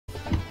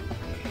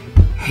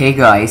Hey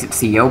guys, it's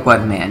the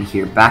Yobudd man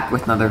here, back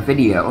with another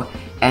video,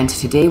 and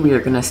today we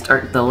are gonna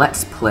start the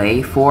Let's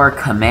Play for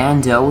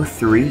Commando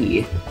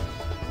 3.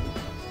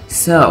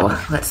 So,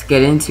 let's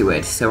get into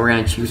it. So we're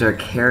gonna choose our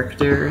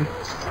character.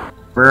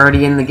 We're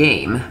already in the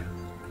game.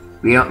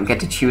 We don't get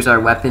to choose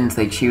our weapons,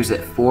 they choose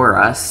it for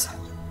us.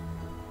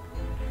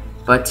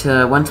 But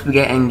once we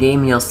get in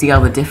game, you'll see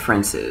all the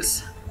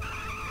differences.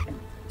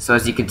 So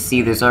as you can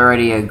see, there's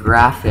already a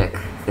graphic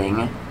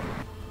thing.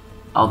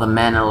 All the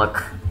men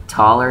look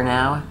taller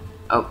now.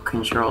 Oh,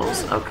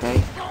 controls,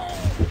 okay.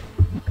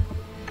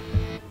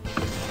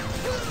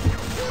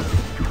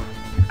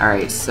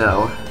 Alright,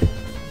 so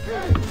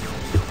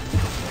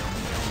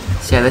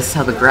yeah, this is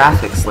how the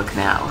graphics look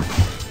now.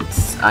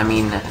 I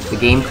mean, the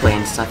gameplay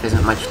and stuff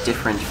isn't much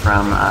different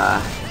from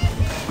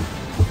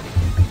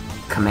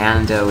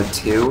Commando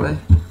 2.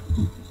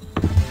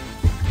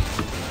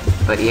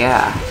 But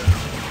yeah.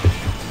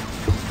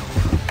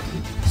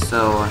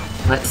 So,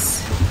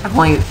 I've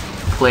only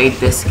played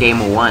this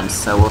game once,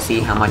 so we'll see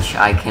how much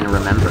I can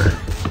remember.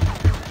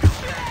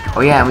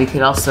 Oh yeah, we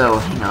could also,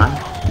 hang on,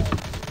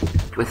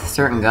 with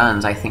certain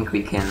guns I think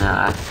we can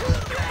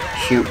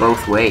shoot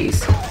both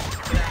ways.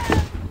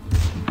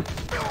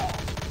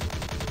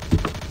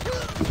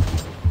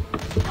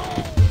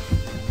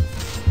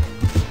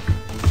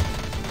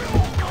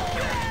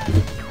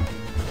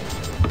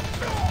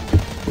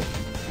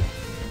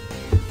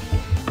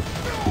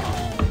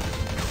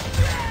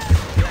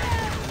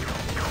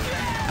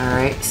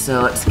 Alright,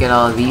 so let's get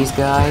all of these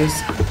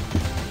guys.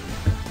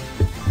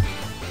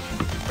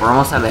 We're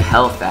almost out of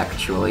health,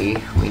 actually.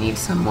 We need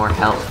some more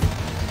health.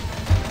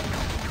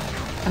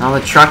 And all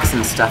the trucks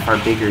and stuff are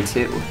bigger,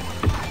 too.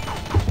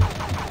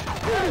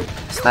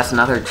 So that's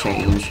another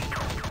change.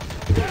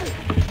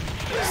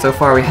 So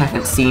far we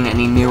haven't seen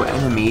any new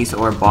enemies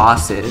or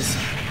bosses.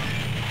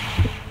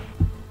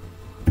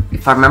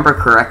 If I remember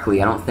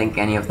correctly, I don't think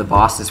any of the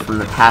bosses from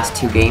the past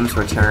two games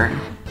return.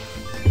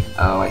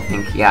 Oh, I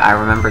think, yeah, I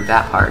remembered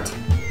that part.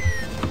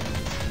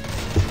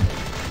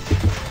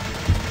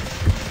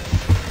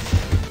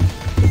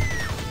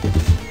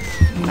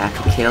 I'm gonna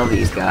have to kill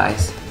these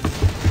guys.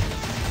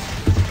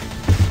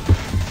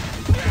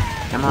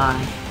 Come on.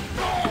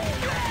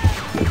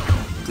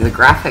 Do the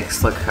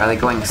graphics look, are they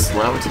going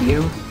slow to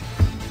you?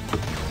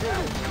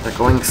 They're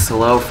going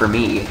slow for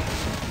me.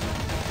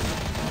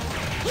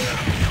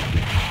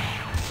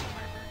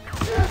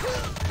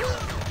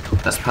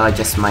 That's probably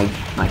just my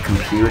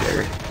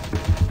computer.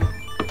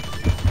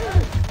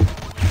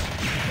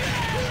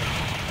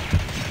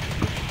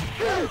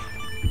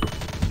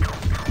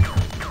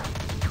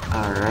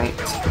 Alright,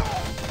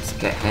 let's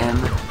get him.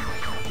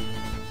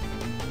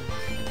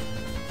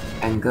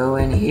 And go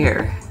in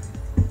here.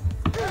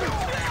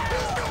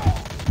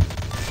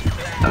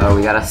 Oh,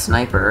 we got a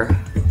sniper.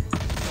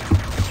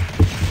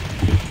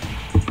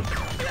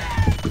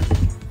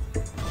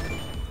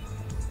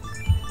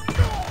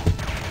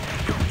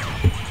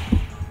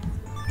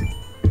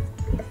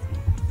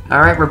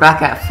 Alright, we're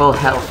back at full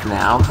health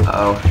now.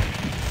 Uh-oh.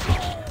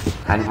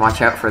 I didn't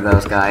watch out for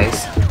those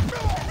guys.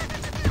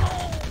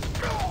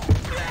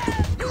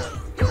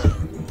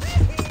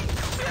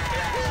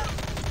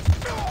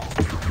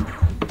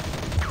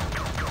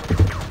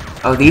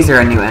 Oh, these are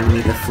a new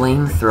enemy, the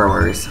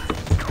flamethrowers.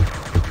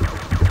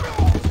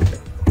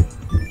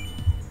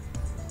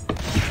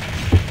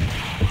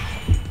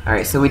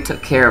 Alright, so we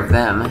took care of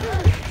them.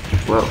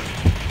 Whoa.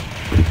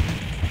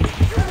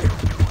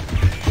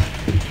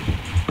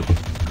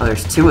 Oh,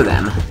 there's two of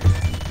them.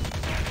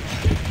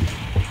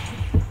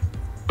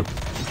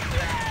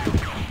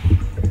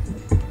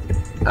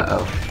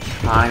 Uh-oh.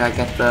 Come on, I gotta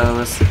get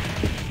those.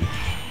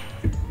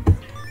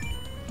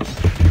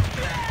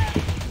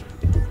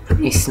 How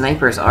many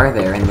snipers are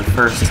there in the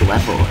first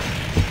level?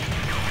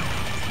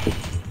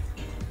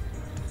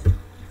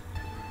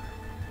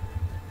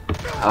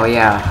 Oh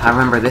yeah, I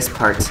remember this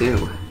part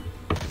too.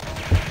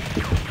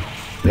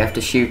 We have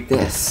to shoot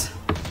this.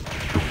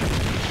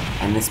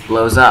 And this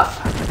blows up.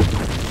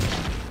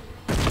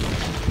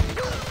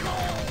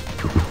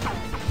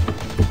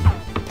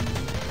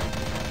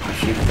 I'll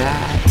shoot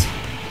that.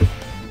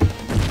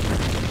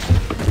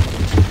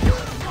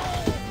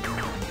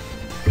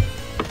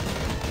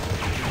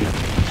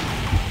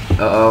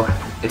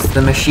 Uh-oh, it's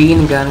the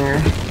machine gunner,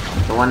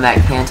 the one that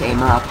can't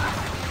aim up.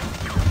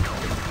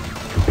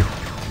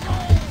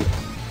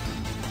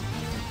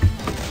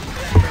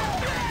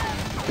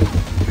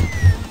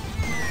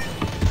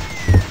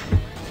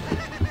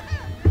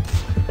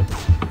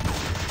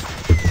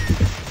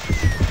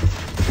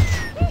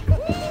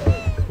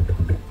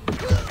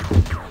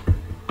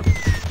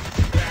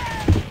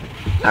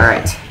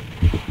 Alright.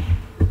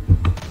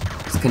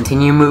 Let's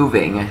continue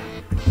moving.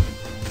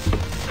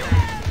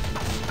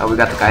 Oh, we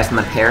got the guys in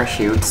the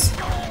parachutes.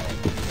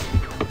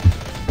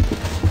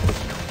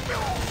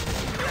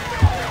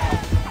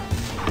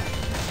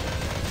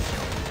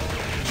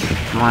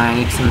 Come on, I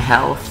need some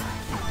health.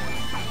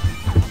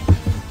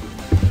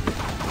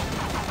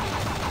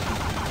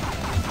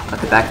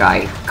 Look at that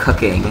guy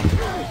cooking.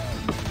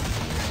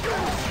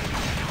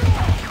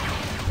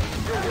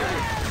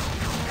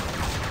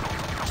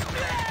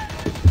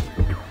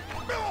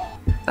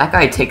 That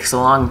guy takes a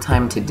long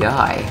time to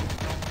die.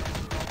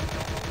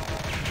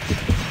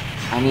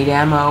 I need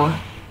ammo.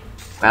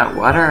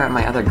 What are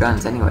my other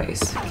guns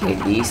anyways? Okay,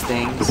 these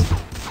things.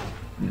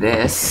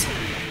 This.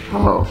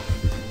 Oh.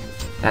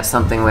 That's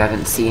something we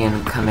haven't seen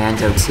in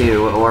Commando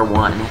 2 or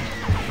 1.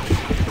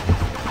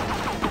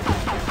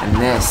 And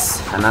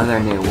this, another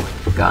new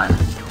gun.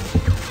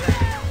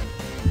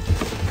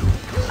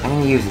 I'm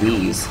gonna use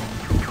these.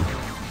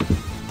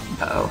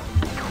 Uh-oh.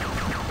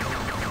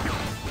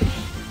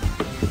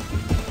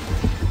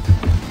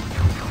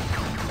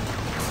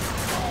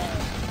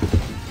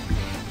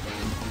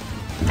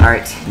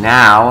 Alright,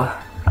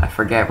 now, I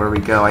forget where we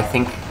go. I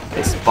think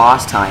it's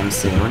boss time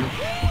soon.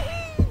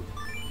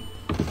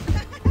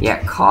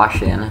 Yeah,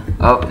 caution.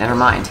 Oh, never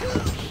mind.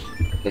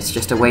 It's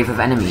just a wave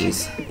of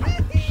enemies.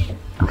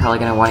 I'm probably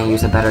gonna want to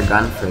use a better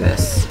gun for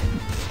this.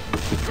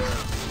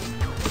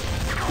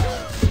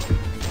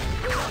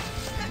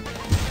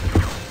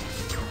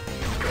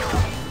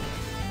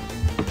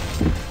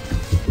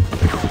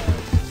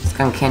 This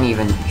gun can't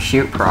even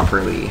shoot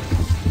properly.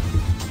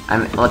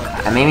 Look,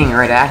 I'm aiming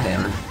right at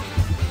him.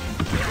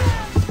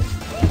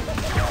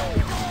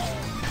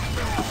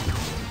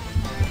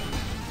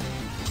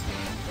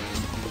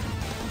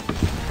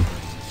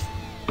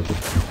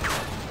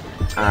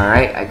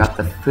 Alright, I got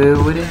the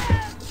food.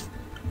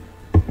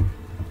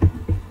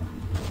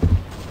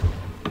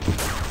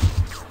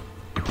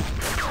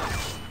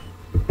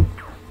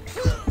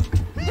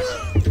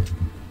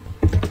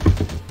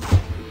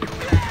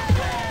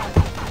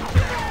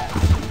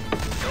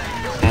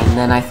 And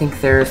then I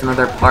think there's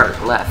another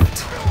part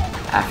left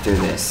after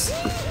this.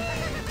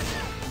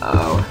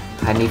 Oh,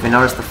 I hadn't even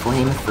noticed the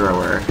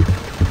flamethrower.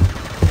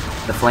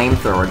 The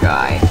flamethrower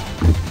guy.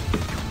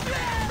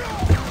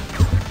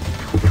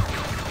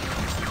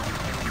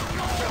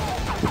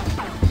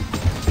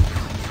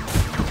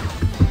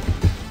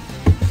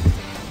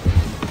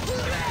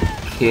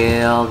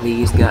 Kill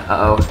these guys.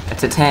 Uh-oh,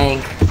 it's a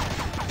tank.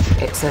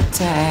 It's a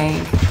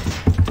tank.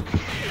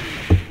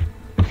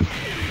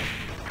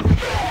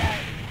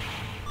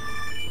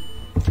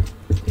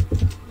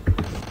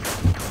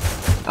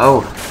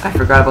 Oh, I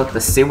forgot about the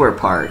sewer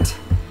part.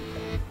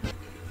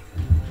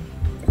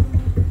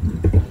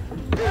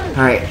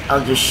 Alright,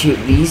 I'll just shoot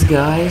these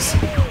guys.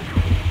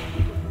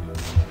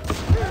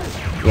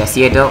 Yeah,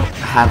 see, I don't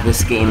have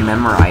this game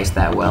memorized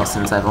that well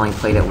since I've only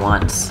played it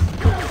once.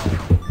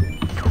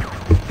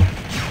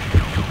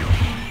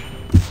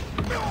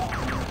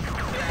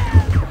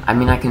 I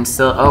mean, I can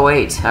still— oh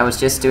wait, I was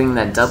just doing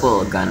that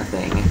double gun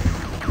thing.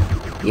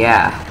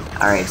 Yeah,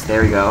 alright,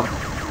 there we go.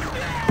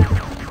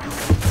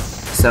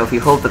 So if you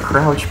hold the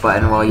crouch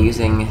button while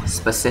using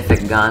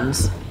specific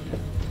guns,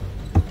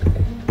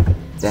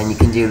 then you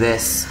can do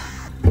this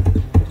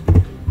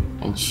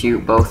and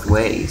shoot both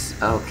ways.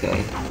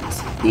 Okay,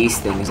 it's these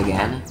things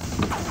again.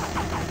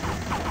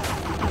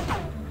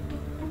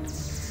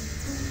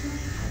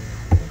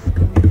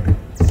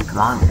 Come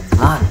on,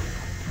 come on.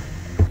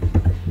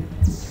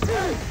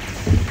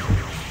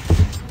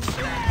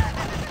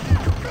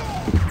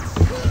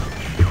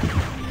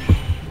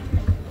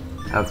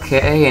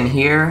 Okay, and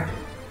here.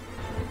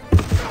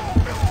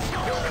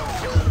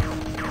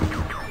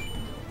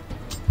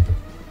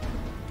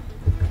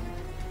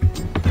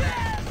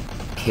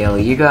 Kill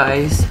you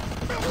guys.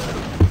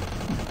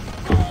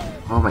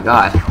 Oh my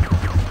god.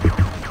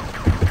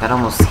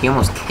 He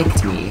almost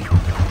kicked me.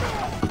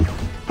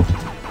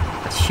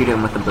 Let's shoot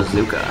him with a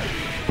bazooka.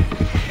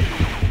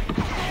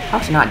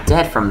 How's he not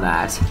dead from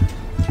that?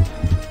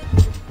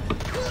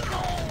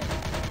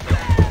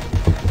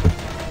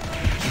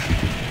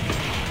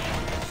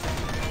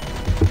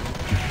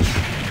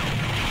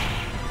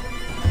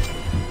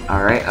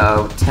 Alright,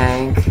 oh,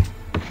 tank.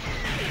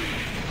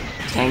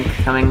 Tank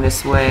coming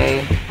this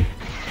way.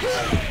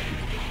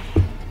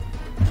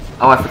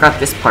 Oh, I forgot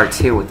this part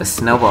too, with the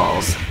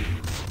snowballs.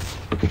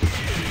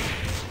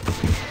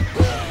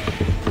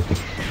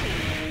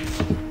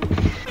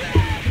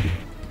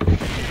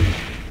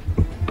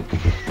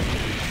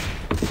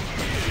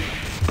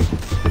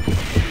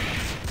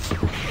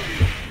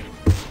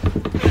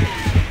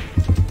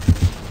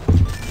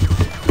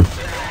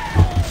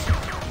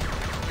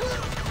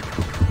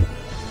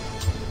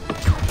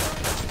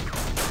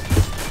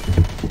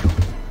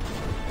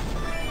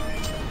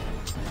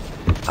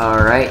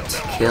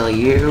 Alright, kill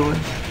you.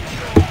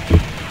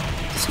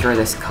 Destroy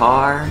this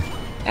car.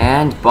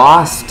 And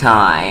boss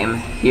time!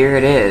 Here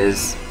it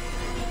is.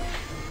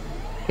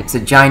 It's a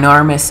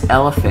ginormous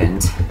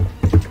elephant.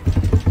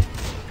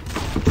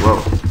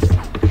 Whoa.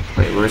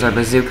 Wait, where's our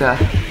bazooka?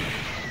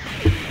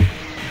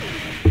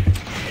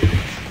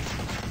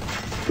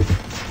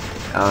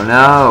 Oh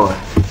no!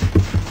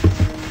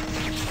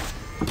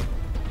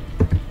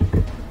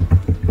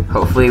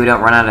 Hopefully we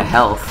don't run out of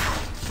health.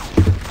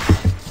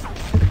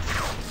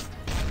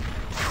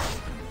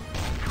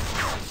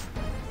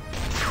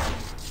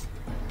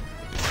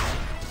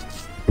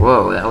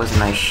 Whoa, that was a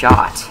nice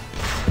shot.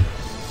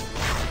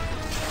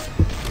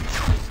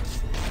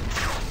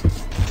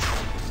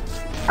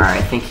 Alright,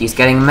 I think he's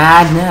getting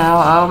mad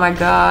now. Oh my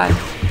god.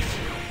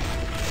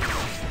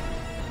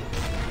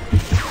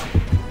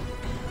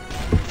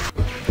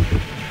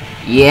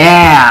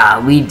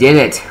 Yeah, we did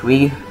it.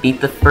 We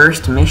beat the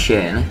first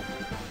mission.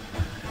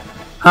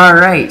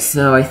 Alright,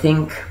 so I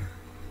think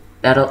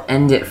that'll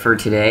end it for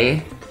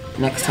today.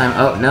 Next time—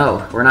 oh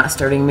no, we're not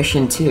starting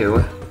mission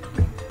 2.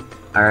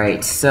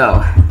 Alright,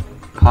 so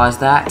pause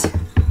that.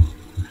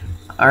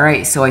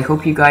 Alright, so I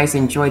hope you guys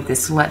enjoyed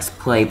this Let's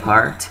Play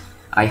part.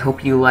 I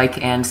hope you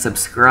like and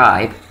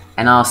subscribe,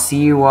 and I'll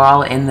see you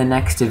all in the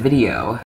next video.